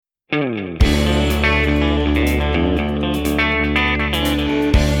Fridge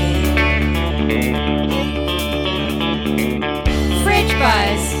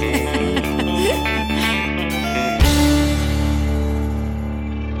Buzz.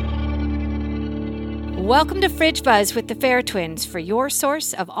 Welcome to Fridge Buzz with the Fair Twins for your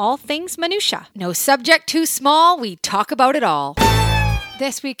source of all things minutia. No subject too small, we talk about it all.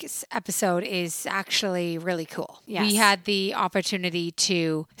 This week's episode is actually really cool. Yes. We had the opportunity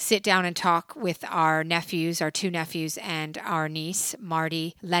to sit down and talk with our nephews, our two nephews, and our niece,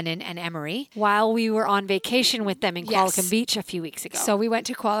 Marty, Lennon, and Emery. While we were on vacation with them in Yes. Qualicum Beach a few weeks ago. So we went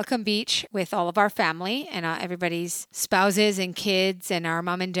to Qualicum Beach with all of our family and everybody's spouses and kids and our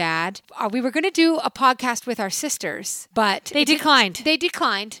mom and dad. We were going to do a podcast with our sisters, but They declined. They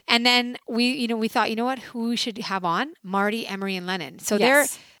declined, and then we thought, you know what, who we should have on? Marty, Emery, and Lennon. So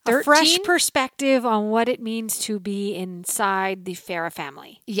Yes. they're a fresh 13. perspective on what it means to be inside the Farah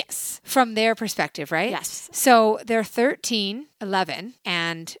family. Yes, from their perspective, right? Yes. So they're 13, 11,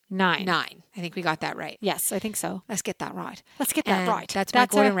 and 9. 9. I think we got that right. Yes, I think so. Let's get that right. Let's get that And right. That's my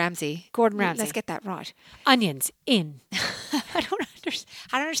That's Gordon a- Ramsay. Gordon Ramsay. Let's get that right. Onions in. I don't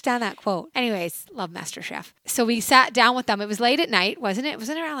understand that quote. Anyways, love MasterChef. So we sat down with them. It was late at night, wasn't it?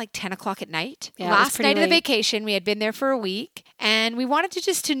 Wasn't it around like 10 o'clock at night? Yeah, it was Last pretty night of the late. vacation. We had been there for a week, and we wanted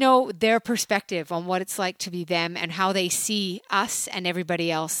to know their perspective on what it's like to be them and how they see us and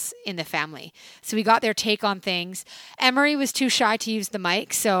everybody else in the family. So we got their take on things. Emery was too shy to use the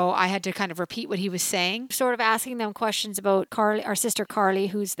mic, so I had to kind of repeat what he was saying. Sort of asking them questions about Carly, our sister Carly,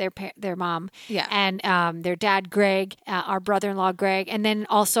 who's their mom. Yeah. And their dad Greg, our brother-in-law Greg, and then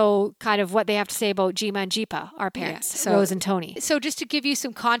also kind of what they have to say about Jima and Jeepa, our parents, so- Rose and Tony. So just to give you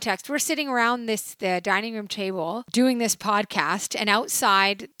some context, we're sitting around the dining room table doing this podcast, and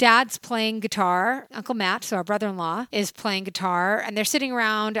outside, Dad's playing guitar. Uncle Matt, so our brother-in-law, is playing guitar, and they're sitting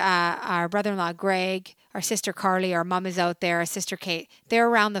around our brother-in-law Greg, our sister Carly, our mom is out there, our sister Kate. They're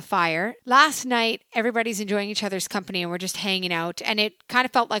around the fire. Last night, everybody's enjoying each other's company and we're just hanging out. And it kind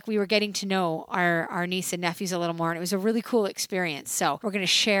of felt like we were getting to know our niece and nephews a little more. And it was a really cool experience. So we're going to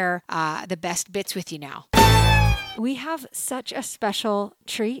share the best bits with you now. We have such a special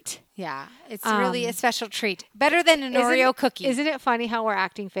treat. Yeah, it's really a special treat. Better than an Oreo cookie. Isn't it funny how we're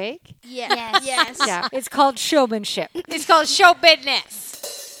acting fake? Yes. Yes. Yeah, it's called showmanship. It's called show business.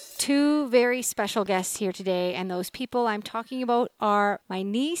 Two very special guests here today, and those people I'm talking about are my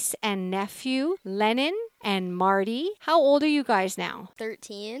niece and nephew, Lennon and Marty. How old are you guys now?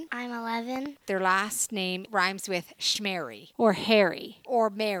 13. I'm 11. Their last name rhymes with Schmary, Or Harry? or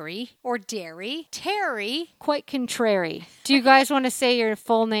Mary, or Dairy, Terry. Quite contrary. Do you guys want to say your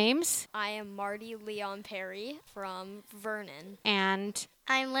full names? I am Marty Leon Perry from Vernon. And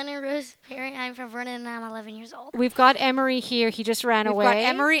I'm Leonard Rose Perry. I'm from Vernon and I'm 11 years old. we've got Emery here. He just ran We've away. got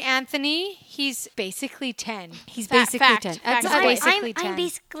Emery Anthony. He's basically 10. He's Fact, basically fact, 10. fact. That's I'm basically 10. I'm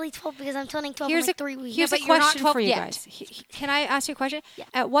basically 12 because I'm turning 12 Here's in like 3 weeks. Here's but a you're not question 12 for you yet. guys. Can I ask you a question? Yeah.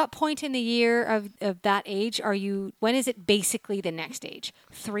 At what point in the year of that age are you? When is it basically the next age?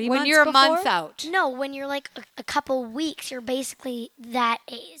 3 months When you're a before? month out. No, when you're like a couple weeks, you're basically that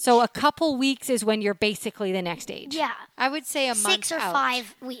age. So a couple weeks is when you're basically the next age. yeah, I would say a month 6 or out.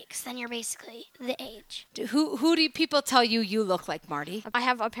 5 weeks, then you're basically the age. Who do people tell you look like, Marty? I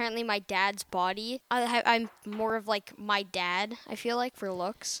have apparently my dad's body. I'm more of like my dad, I feel like, for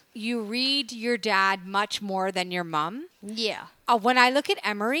looks. You read your dad much more than your mom. Yeah. When I look at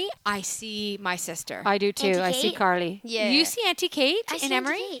Emery, I see my sister. I do too. Auntie I see Kate? Carly. Yeah. You see Auntie Kate I in see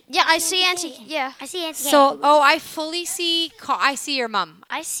Emery? Auntie Kate. Yeah, I see Auntie. Kate. Yeah. I see Auntie Kate. So I fully see. I see your mom.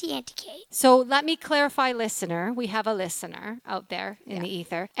 I see Auntie Kate. So let me clarify, listener. We have a listener out there in the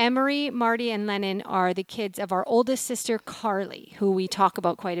ether. Emery, Marty, and Lennon are the kids of our oldest sister, Carly, who we talk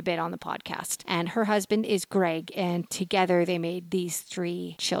about quite a bit on the podcast. And her husband is Greg, and together they made these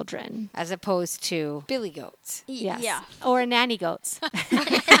 3 children. As opposed to Billy Goats. Yes. Yeah. Or nanny goats.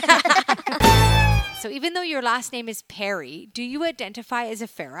 So even though your last name is Perry, do you identify as a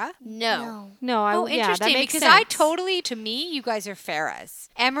Farah? No. No, Oh, yeah, interesting. that makes Because sense. I totally, to me, you guys are Farahs.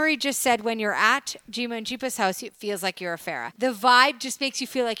 Emery just said when you're at Jima and Jeepa's house, it feels like you're a Farah. The vibe just makes you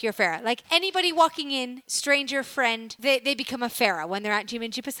feel like you're a Farah. Like anybody walking in, stranger, friend, they become a Farah when they're at Jima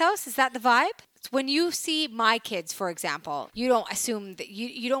and Jeepa's house. Is that the vibe? When you see my kids, for example, you don't assume that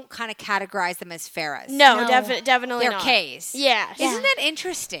you don't kind of categorize them as Farahs. No, No. definitely They're not. K's. Yes. Isn't that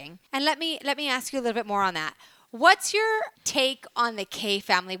interesting? And let me ask you a little bit more on that. What's your take on the K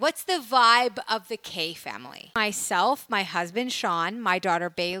family? What's the vibe of the K family? Myself, my husband Sean, my daughter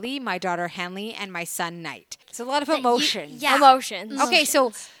Bailey, my daughter Henley, and my son Knight. It's a lot of emotions. yeah. Emotions. Okay,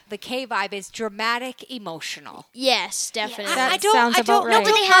 so the K vibe is dramatic, emotional. Yes, definitely. That sounds about right. I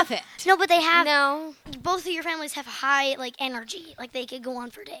don't have it. No, but they have. No. Both of your families have high energy. Like they could go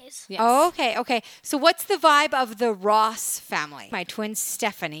on for days. Yes. Oh, okay. So what's the vibe of the Ross family? My twins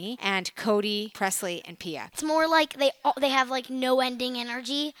Stephanie and Cody, Presley, and Pia. It's more like they have like no ending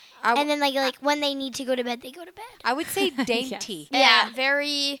energy, and then like when they need to go to bed, they go to bed. I would say dainty. Yeah,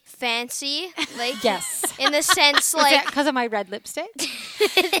 very fancy. Like Yes. in the sense Is like that because of my red lipstick?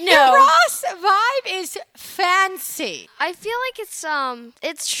 The Ross vibe is fancy. I feel like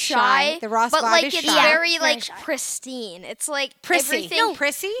it's shy. The Ross but vibe like is it's shy. very Very like shy. pristine. It's like Prissy. everything No,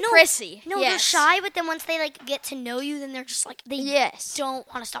 prissy? prissy. No, they're yes. shy, but then once they like get to know you, then they're just like they Yes. don't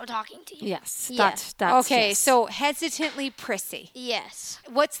want to stop talking to you. Yes. Yeah. That's Okay, yes. so hesitantly prissy. Yes.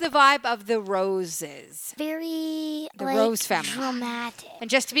 What's the vibe of the Roses? Very The like, Rose family. dramatic, And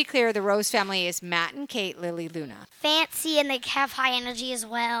just to be clear, the Rose family is Matt and Kate, Lily, Luna. fancy, and they have high energy as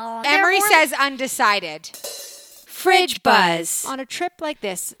well. Emery They're more- says undecided. Fridge buzz. On a trip like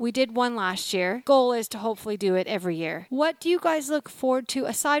this, we did one last year. Goal is to hopefully do it every year. What do you guys look forward to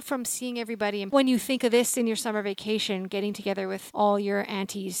aside from seeing everybody? And when you think of this in your summer vacation, getting together with all your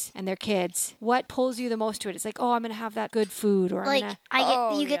aunties and their kids, what pulls you the most to it? It's like, oh, I'm going to have that good food, or like I'm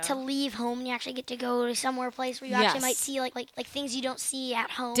gonna... you get to leave home and you actually get to go to somewhere place where you actually Yes. might see like things you don't see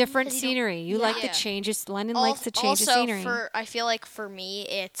at home. different 'cause you don't- scenery. You like the Yeah. changes. Lennon likes the change of also scenery. I feel like for me,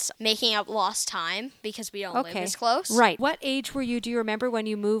 it's making up lost time because we don't live Okay. as close. Right. What age were you? Do you remember when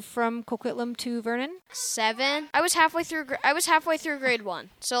you moved from Coquitlam to Vernon? 7. I was halfway through. I was halfway through grade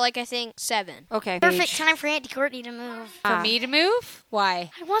 1. So like I think 7. Okay. Perfect Age. time for Auntie Courtney to move. For me to move?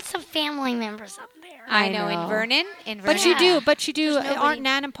 Why? I want some family members up there. I I know, in know. Vernon. In Vernon. But you do. But you do. There's nobody- Aren't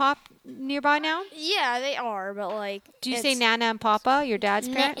Nan and Pop nearby now? Yeah, they are, but like. Do you say it's- Nana and Papa, your dad's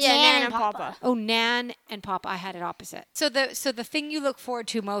parents? Yeah, Nan Nan and and Papa. Oh, Nan and Papa. I had it opposite. So the thing you look forward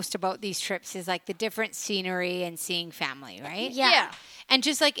to most about these trips is like the different scenery and seeing family, right? Yeah. And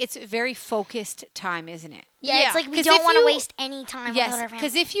just like it's very focused time, isn't it? Yeah, Yeah. it's like we 'Cause don't if want to you- waste any time Yes, without our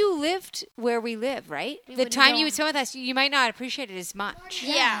because family. if you lived where we live, right, the wouldn't time go. you would spend with us, you might not appreciate it as much.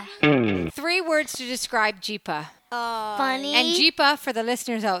 Yeah. 3 words to describe Jeepa. Funny. And Jeepa, for the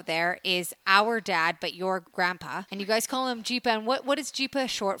listeners out there, is our dad, but your grandpa. And you guys call him Jeepa. And what is Jeepa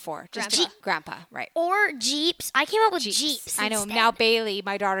short for? Just grandpa, right? or Jeeps. I came up with Jeeps. I know. instead. Now Bailey,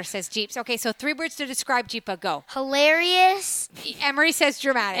 my daughter, says Jeeps. Okay, so 3 words to describe Jeepa. Go. Hilarious. Emery says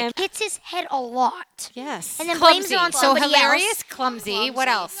dramatic. Hits his head a lot. Yes. And then blames Clumsy. it on So somebody hilarious, else. clumsy. What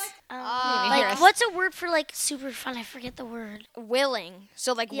else? Hear Like, us. what's a word for like super fun? I forget the word. Willing.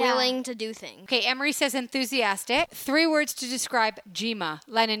 So like Yeah. willing to do things. Okay, Emery says enthusiastic. 3 words to describe Jima.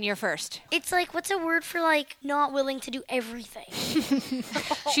 Lennon, you're first. It's like, what's a word for like not willing to do everything?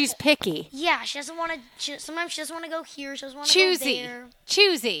 She's picky. Yeah, she doesn't want to. Sometimes she doesn't want to go here. She doesn't want to Choosy. go there.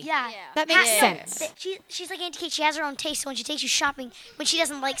 Choosy. Yeah. That makes No, sense. she's like Auntie Kate. She has her own taste. So when she takes you shopping, when she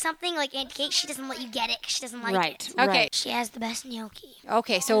doesn't like something, like Auntie Kate, she doesn't let you get it 'cause she doesn't like Right. it. Okay. Right. She has the best gnocchi.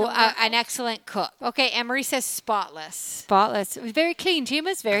 Okay, so an excellent cook. Okay, Emery says spotless. Spotless. Very clean.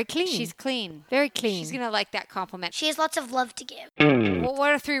 Jima's very clean. She's clean. very clean. She's going to like that compliment. She has lots of love to give.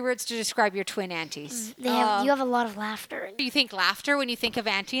 What are 3 words to describe your twin aunties? They have. You have a lot of laughter. Do you think laughter when you think of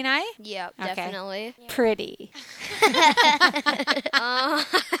Auntie and I? Yep, Okay. definitely. pretty.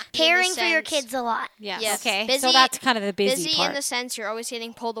 Caring for your sense. kids a lot. Yes. Yes. Okay. Busy, So that's kind of the busy, busy part. in the sense you're always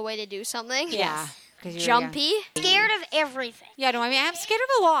getting pulled away to do something. Yeah. 'cause you're young. Jumpy. Scared of everything. Yeah, no, I mean, I'm scared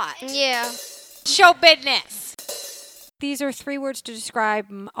of a lot. Yeah. Show business. These are 3 words to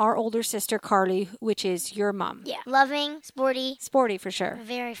describe our older sister, Carly, which is your mom. Yeah. Loving, sporty, Sporty for sure.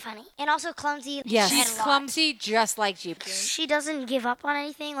 very funny, and also clumsy. Yes. She had She's a lot. clumsy just like Jeep. She doesn't give up on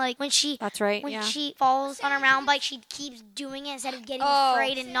anything. Like when she. That's right. When Yeah. she falls on a round bike, she keeps doing it instead of getting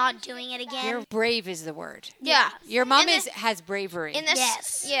afraid and not doing it again. You're brave is the word. Yeah. Your mom In the- has bravery. In this.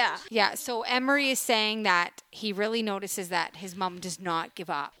 Yes. Yeah. Yeah, so Emery is saying that he really notices that his mom does not give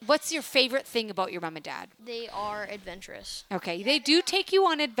up. What's your favorite thing about your mom and dad? They are adventurous. Okay, they do take you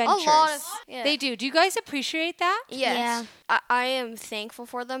on adventures. yeah. They do. Do you guys appreciate that? Yes. Yeah. I am thankful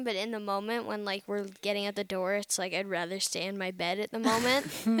for them, but in the moment when like we're getting at the door, it's like I'd rather stay in my bed at the moment.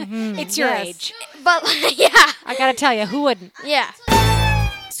 It's your Yes. age. But yeah. I got to tell you, who wouldn't? Yeah.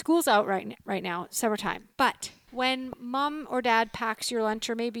 School's out right now, summertime. But when mom or dad packs your lunch,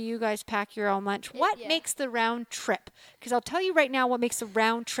 or maybe you guys pack your own lunch, what makes the round trip? Because I'll tell you right now what makes the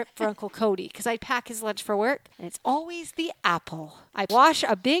round trip for Uncle Cody. Because I pack his lunch for work, and it's always the apple. I wash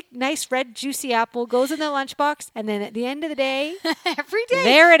a big, nice, red, juicy apple, goes in the lunchbox, and then at the end of the day, Every day.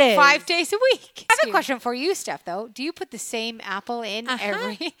 There it is. 5 days a week. I have a question for you, Steph, though. Do you put the same apple in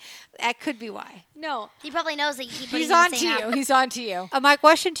every? That could be why. No. He probably knows that you keep putting He's in the on to same you. apple. He's on to you. My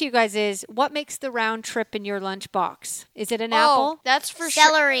question to you guys is, what makes the round trip in your lunchbox? Is it an Oh, apple? that's for sure.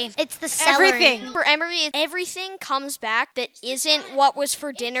 Celery. It's the celery. Everything. For Emery, everything comes back that isn't what was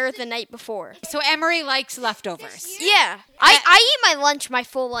for dinner the night before. So Emery likes leftovers. Yeah. I eat my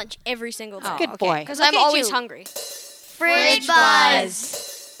full lunch every single day. Good boy. Because Look I'm at always you. hungry. Fridge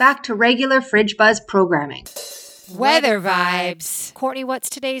Buzz. Back to regular Fridge Buzz programming. Weather vibes. Courtney, what's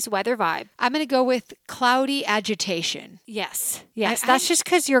today's weather vibe? I'm going to go with cloudy agitation. Yes. I- That's just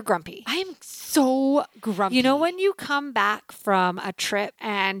because you're grumpy. I'm so grumpy. You know when you come back from a trip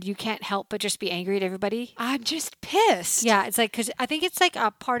and you can't help but just be angry at everybody? I'm just pissed. Yeah, it's like, because I think it's like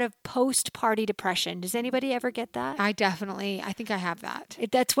a part of post-party depression. Does anybody ever get that? I think I have that.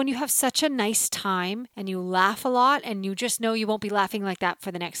 That's when you have such a nice time and you laugh a lot and you just know you won't be laughing like that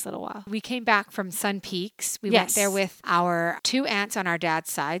for the next little while. We came back from Sun Peaks. We Yes. went there with our two aunts on our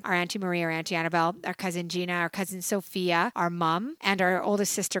dad's side, our Auntie Marie, our Auntie Annabelle, our cousin Gina, our cousin Sophia, our mom, and our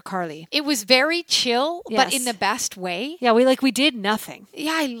oldest sister Carly. It was very chill, but Yes. in the best way. Yeah, we did nothing.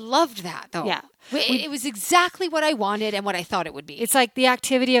 Yeah, I loved that though. Yeah. It was exactly what I wanted and what I thought it would be. It's like the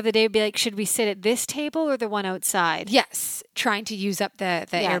activity of the day would be like, should we sit at this table or the one outside? Yes, trying to use up the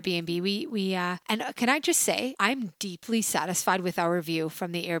Yeah. Airbnb. We and can I just say I'm deeply satisfied with our review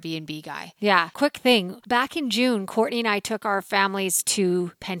from the Airbnb guy. Yeah. Quick thing. Back in June, Courtney and I took our families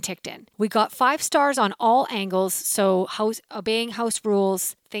to Penticton. We got 5 stars on all angles, so obeying house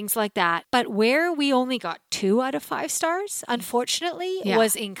rules, things like that. But where we only got 2 out of 5 stars, unfortunately, Yeah.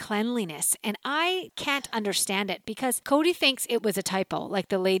 was in cleanliness. And I can't understand it because Cody thinks it was a typo, like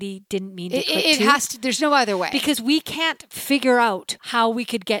the lady didn't mean to click It 2. has to. There's no other way. Because we can't figure out how we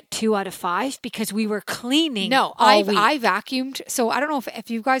could get 2 out of 5 because we were cleaning. No, all week. I vacuumed. So I don't know if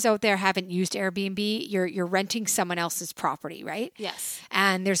you guys out there haven't used Airbnb, you're renting someone else's property, right? Yes.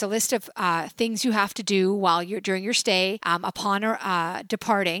 And there's a list of things you have to do while you're during your stay, upon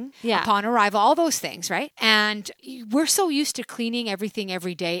departing, Yeah. upon arrival, all those things, right? And we're so used to cleaning everything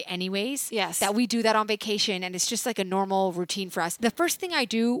every day, anyways. Yes. That we do that on vacation, and it's just like a normal routine for us. The first thing I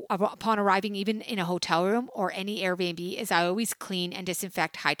do upon arriving, even in a hotel room or any Airbnb, is I always clean and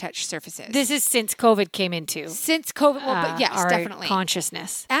disinfect high touch surfaces. This is since COVID came into Since COVID, well, but yes, our definitely.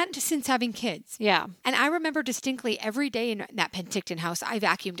 consciousness. And since having kids. Yeah. And I remember distinctly every day in that Penticton house, I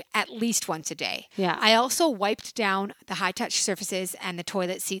vacuumed at least once a day. Yeah. I also wiped down the high touch surfaces and the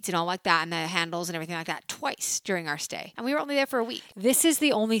toilet seats and all like that and the handles and everything like that twice during our stay. And we were only there for a week. This is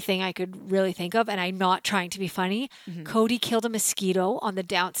the only thing I could really think of, and I'm not trying to be funny. Cody killed a mosquito on the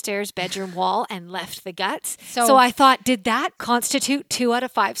downstairs bedroom wall and left the guts. So I thought, did that constitute 2 out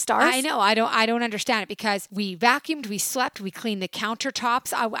of 5 stars? I know. I don't understand it because we vacuumed, we slept, we cleaned the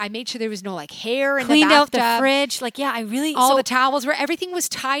countertops. I made sure there was no like hair in Cleaned the out bathtub. the fridge. Like, yeah, I really All the towels were, everything was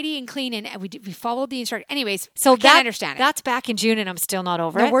tidy and clean, and we followed the instructions. Anyways, So I that can't understand it. That's back in June, and I'm still not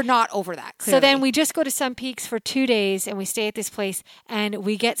over No, it. we're not over that. So then clearly. we just go to Sun Peaks for 2 days and we stay at this place and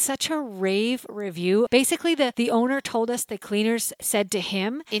we get such a rave review. Basically, the owner told us the cleaners said to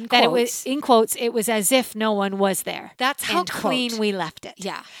him In that it quotes. was, in quotes, it was as if no one was there. That's how End clean quote. we left it.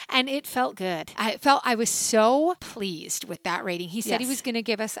 Yeah. And it felt good. I was so pleased with that rating. He said he Yes. was going to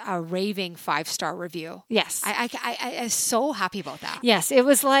give us a raving 5-star review. Yes. I was so happy about that. Yes, it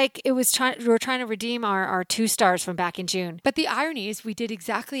was like we were trying to redeem our 2 stars from back in June. But the irony is we did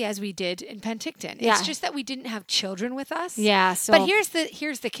exactly as we did in Penticton. Yeah. It's just that we didn't have children with us. Yeah, so But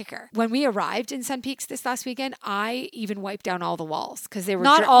here's the kicker. When we arrived in Sun Peaks this last weekend, I even wiped down all the walls because they were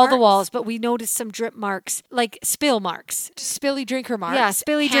not drip all the marks, walls, but we noticed some drip marks, like spill marks. spilly drinker marks, Yeah,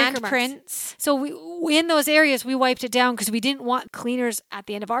 spilly drinker marks. handprints. So we in those areas we wiped it down because we didn't want cleaners at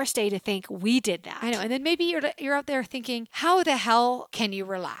the end of our stay to think we did that. I know. And then maybe you're out there thinking, how the hell can you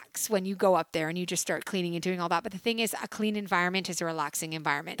relax when you go up there and you just start cleaning and doing all that? But the thing is, a clean environment is a relaxing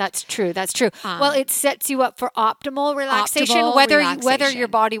environment. That's true. That's true. Well, it sets you up for optimal relaxation. Optimal Whether relaxation. your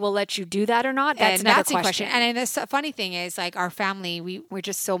body will let you do that or not, that's another the question. And the funny thing is, like our family, we're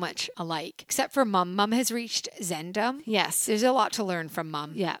just so much alike, except for Mum. Mum has reached Zendom. Yes. There's a lot to learn from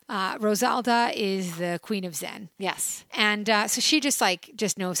Mum. Yeah. Rosalda is the queen of Zen. Yes. And so she just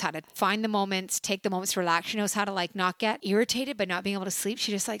knows how to find the moments, take the moments to relax. She knows how to like not get irritated by not being able to sleep.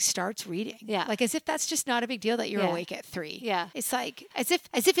 She just like starts reading. Yeah. Like as if that's just not a big deal that you're Yeah. awake at 3. Yeah. It's like as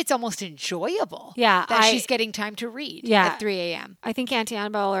if it's almost enjoyable. Yeah, That she's getting time to read Yeah. at 3 a.m. I think Auntie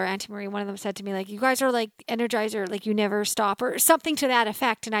Annabelle or Auntie Marie, one of them said to me, like, you guys are like Energizer, like you never stop or something to that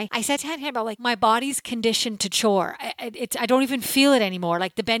effect. And I said to Auntie Annabelle, like, my body's conditioned to chore. I don't even feel it anymore.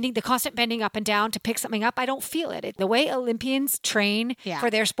 Like the constant bending up and down to pick something up, I don't feel it. The way Olympians train Yeah. for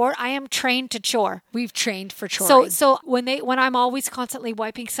their sport. I am trained to chore. We've trained for choring. So when I'm always constantly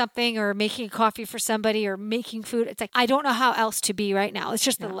wiping something or making a coffee for somebody or making food, it's like I don't know how else to be right now. It's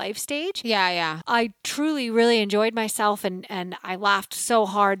just the life stage. yeah. I truly really enjoyed myself and I laughed so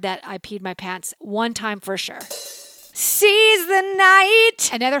hard that I peed my pants one time for sure. Seize the night.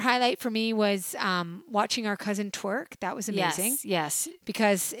 Another highlight for me was watching our cousin twerk. That was amazing. Yes.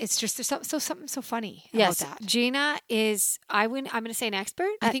 Because it's just there's something so funny Yes. about that. Gina is I'm going to say an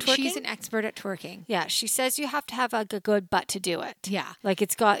expert I at think twerking. she's an expert at twerking. Yeah, she says you have to have a good butt to do it. Yeah. Like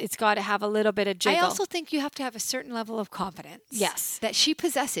it's got to have a little bit of jiggle. I also think you have to have a certain level of confidence. Yes. That she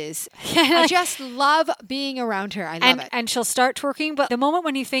possesses. I just love being around her. I love it. And she'll start twerking, but the moment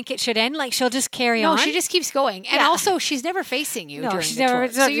when you think it should end, like she'll just carry on. No, she just keeps going. And Yeah. also, she's never facing you No, during she's the never-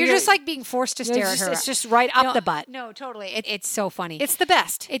 twerk. So you're just like being forced to stare at her. It's just right up No, the butt. No, totally. It's so funny. It's the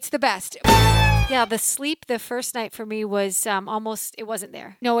best. It's the best. Yeah, the sleep the first night for me was almost, it wasn't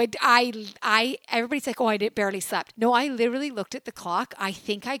there. No, everybody's like, oh, I barely slept. No, I literally looked at the clock. I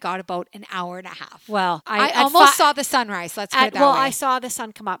think I got about an hour and a half. Well, I almost saw the sunrise. Let's put it that way. I saw the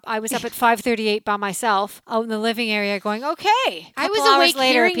sun come up. I was up at 5:38 by myself out in the living area going, okay. I was Couple hours awake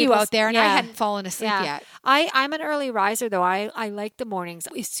later, hearing you people's- out there, and I Yeah. hadn't fallen asleep yet. I'm an early riser, though. I like the mornings.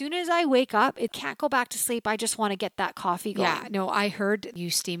 As soon as I wake up, it can't go back to sleep. I just want to get that coffee going. Yeah, no, I heard you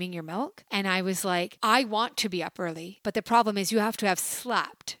steaming your milk, and I was like, I want to be up early, but the problem is you have to have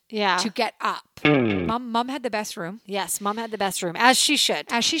slept Yeah. to get up. Mom had the best room. Yes, Mom had the best room, as she should.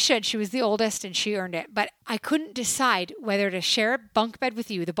 As she should. She was the oldest and she earned it. But I couldn't decide whether to share a bunk bed with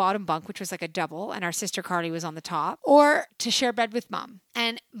you, the bottom bunk, which was like a double, and our sister Carly was on the top, or to share bed with Mom.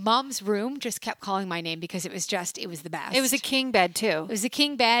 And Mom's room just kept calling my name because it was the best. It was a king bed, too. It was a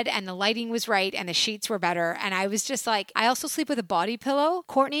king bed, and the lighting was right, and the sheets were better. And I was just like, I also sleep with a body pillow.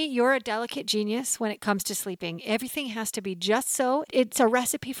 Courtney, you're a delicate genius when it comes to sleeping. Everything has to be just so. It's a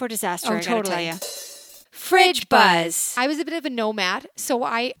recipe for disaster, I gotta tell you. Fridge buzz. I was a bit of a nomad, so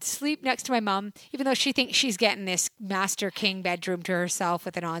I sleep next to my mom, even though she thinks she's getting this master king bedroom to herself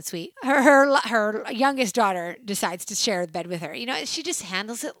with an ensuite. Her youngest daughter decides to share the bed with her. You know, she just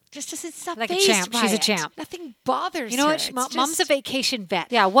handles it just as it's not Like a fazed champ. by She's a it. champ. Nothing bothers You know her. what? It's Mom's a just- vacation vet.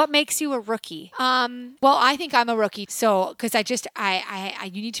 Yeah, what makes you a rookie? well, I think I'm a rookie. So, because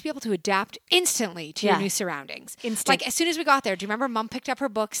you need to be able to adapt instantly to your Yeah. new surroundings. Instant. Like as soon as we got there, do you remember Mom picked up her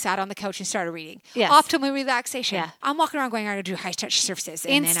book, sat on the couch and started reading? Yes. Optimal relaxation. Yeah. I'm walking around going, I gotta do high touch surfaces.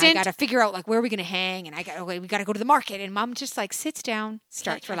 And then I Instant. gotta figure out like where are we gonna hang and we gotta go to the market. And Mom just like sits down,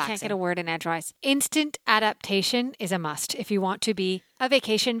 starts I relaxing. can't get a word in edgewise. Instant adaptation is a must if you want to be a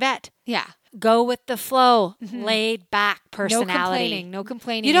vacation vet. Yeah. Go with the flow. Laid back No personality. complaining. No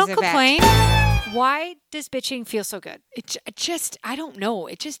complaining. You don't as a vet. complain? Why does bitching feel so good? It just, I don't know.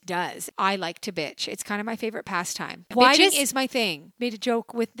 It just does. I like to bitch. It's kind of my favorite pastime. Why Bitching does- is my thing. Made a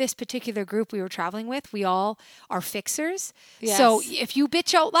joke with this particular group we were traveling with. We all are fixers. Yes. So if you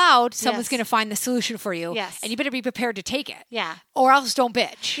bitch out loud, someone's Yes. going to find the solution for you. Yes. And you better be prepared to take it. Yeah. Or else don't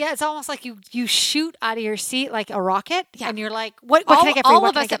bitch. Yeah, it's almost like you shoot out of your seat like a rocket, Yeah. and you're like, "What can I get for you? All What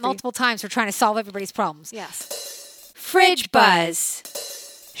of can I us get at for you?" multiple times are trying to solve everybody's problems. Yes. Fridge buzz.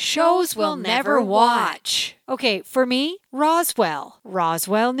 Shows we'll never watch. Okay, for me, Roswell,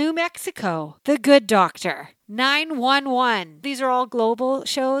 New Mexico, The Good Doctor, 911. These are all global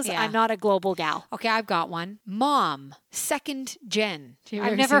shows. Yeah. I'm not a global gal. Okay, I've got one. Mom, second gen.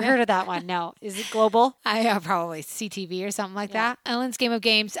 I've never heard of that one. No, is it global? I probably CTV or something like that. Ellen's Game of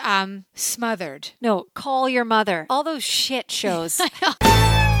Games, Smothered. No, Call Your Mother. All those shit shows.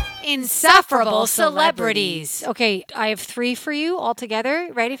 Insufferable celebrities. Okay, I have 3 for you altogether.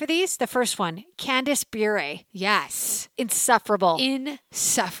 Ready for these? The first one, Candice Bure. Yes. Insufferable.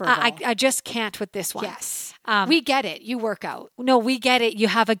 Insufferable. I just can't with this one. yes. Um, We get it. You work out. No, we get it. You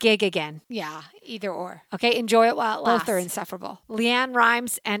have a gig again. Yeah, either or. Okay, enjoy it while it lasts. Both are insufferable. Leanne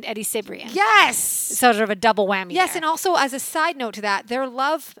Rimes and Eddie Cibrian. Yes. Sort of a double whammy. Yes, there. and also as a side note to that, their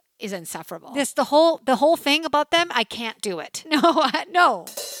love is insufferable. the whole thing about them, I can't do it. No.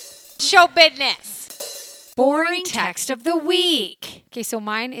 Show business. Boring text of the week. Okay, so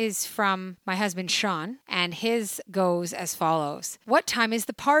mine is from my husband Sean, and his goes as follows. What time is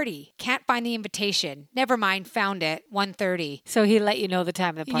the party? Can't find the invitation. Never mind, found it. 1:30. So he let you know the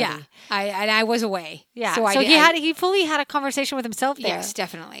time of the party. Yeah, I was away. Yeah. So, he fully had a conversation with himself there. Yes,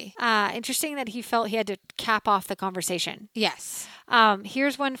 definitely. Interesting that he felt he had to cap off the conversation. Yes.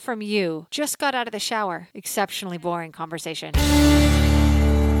 Here's one from you. Just got out of the shower. Exceptionally boring conversation.